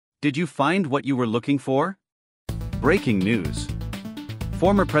Did you find what you were looking for? Breaking news.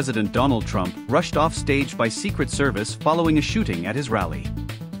 Former President Donald Trump rushed off stage by Secret Service following a shooting at his rally.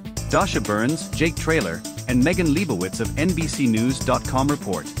 Dasha Burns, Jake Traylor, and Megan Lebowitz of NBCNews.com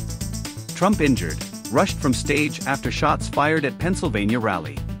report. Trump injured, rushed from stage after shots fired at Pennsylvania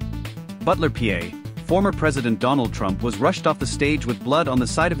rally. Butler P.A. Former President Donald Trump was rushed off the stage with blood on the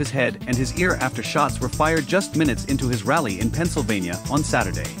side of his head and his ear after shots were fired just minutes into his rally in Pennsylvania on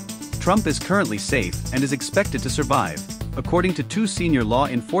Saturday. Trump is currently safe and is expected to survive, according to two senior law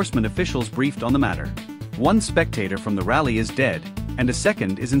enforcement officials briefed on the matter. One spectator from the rally is dead, and a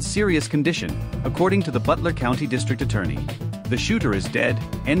second is in serious condition, according to the Butler County District Attorney. The shooter is dead,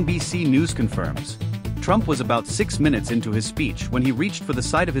 NBC News confirms. Trump was about 6 minutes into his speech when he reached for the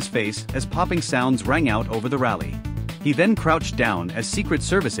side of his face as popping sounds rang out over the rally. He then crouched down as Secret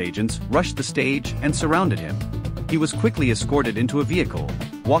Service agents rushed the stage and surrounded him. He was quickly escorted into a vehicle,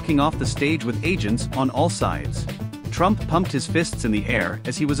 walking off the stage with agents on all sides. Trump pumped his fists in the air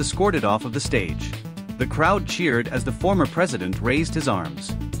as he was escorted off of the stage. The crowd cheered as the former president raised his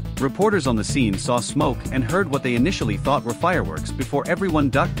arms. Reporters on the scene saw smoke and heard what they initially thought were fireworks before everyone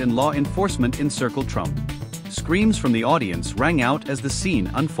ducked and law enforcement encircled Trump. Screams from the audience rang out as the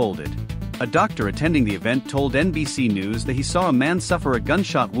scene unfolded. A doctor attending the event told NBC News that he saw a man suffer a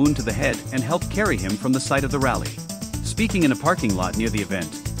gunshot wound to the head and helped carry him from the site of the rally. Speaking in a parking lot near the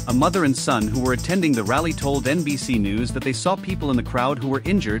event, a mother and son who were attending the rally told NBC News that they saw people in the crowd who were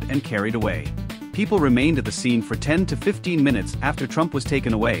injured and carried away. People remained at the scene for 10 to 15 minutes after Trump was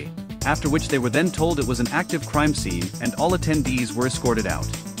taken away, after which they were then told it was an active crime scene and all attendees were escorted out.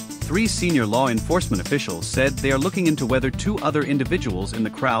 3 senior law enforcement officials said they are looking into whether 2 other individuals in the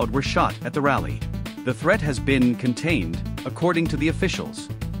crowd were shot at the rally. The threat has been contained, according to the officials.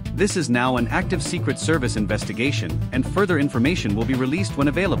 This is now an active Secret Service investigation, and further information will be released when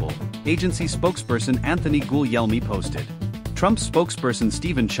available, agency spokesperson Anthony Guglielmi posted. Trump's spokesperson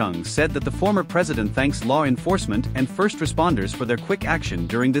Stephen Chung said that the former president thanks law enforcement and first responders for their quick action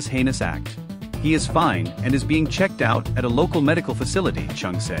during this heinous act. He is fine and is being checked out at a local medical facility,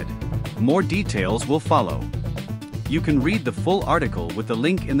 Chung said. More details will follow. You can read the full article with the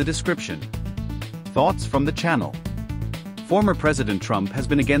link in the description. Thoughts from the channel. Former President Trump has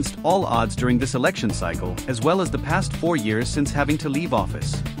been against all odds during this election cycle as well as the past 4 years since having to leave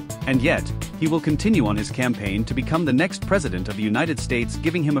office. And yet, he will continue on his campaign to become the next president of the United States,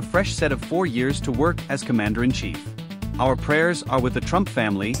 giving him a fresh set of 4 years to work as commander-in-chief. Our prayers are with the Trump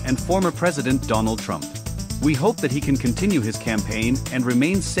family and former President Donald Trump. We hope that he can continue his campaign and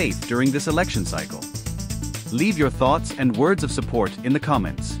remain safe during this election cycle. Leave your thoughts and words of support in the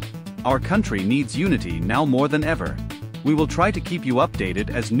comments. Our country needs unity now more than ever. We will try to keep you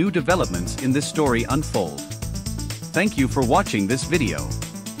updated as new developments in this story unfold. Thank you for watching this video.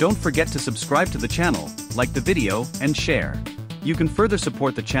 Don't forget to subscribe to the channel, like the video, and share. You can further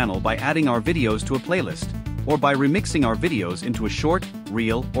support the channel by adding our videos to a playlist, or by remixing our videos into a short,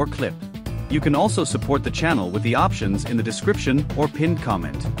 reel, or clip. You can also support the channel with the options in the description or pinned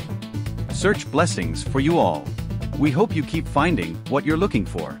comment. Search blessings for you all. We hope you keep finding what you're looking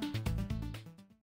for.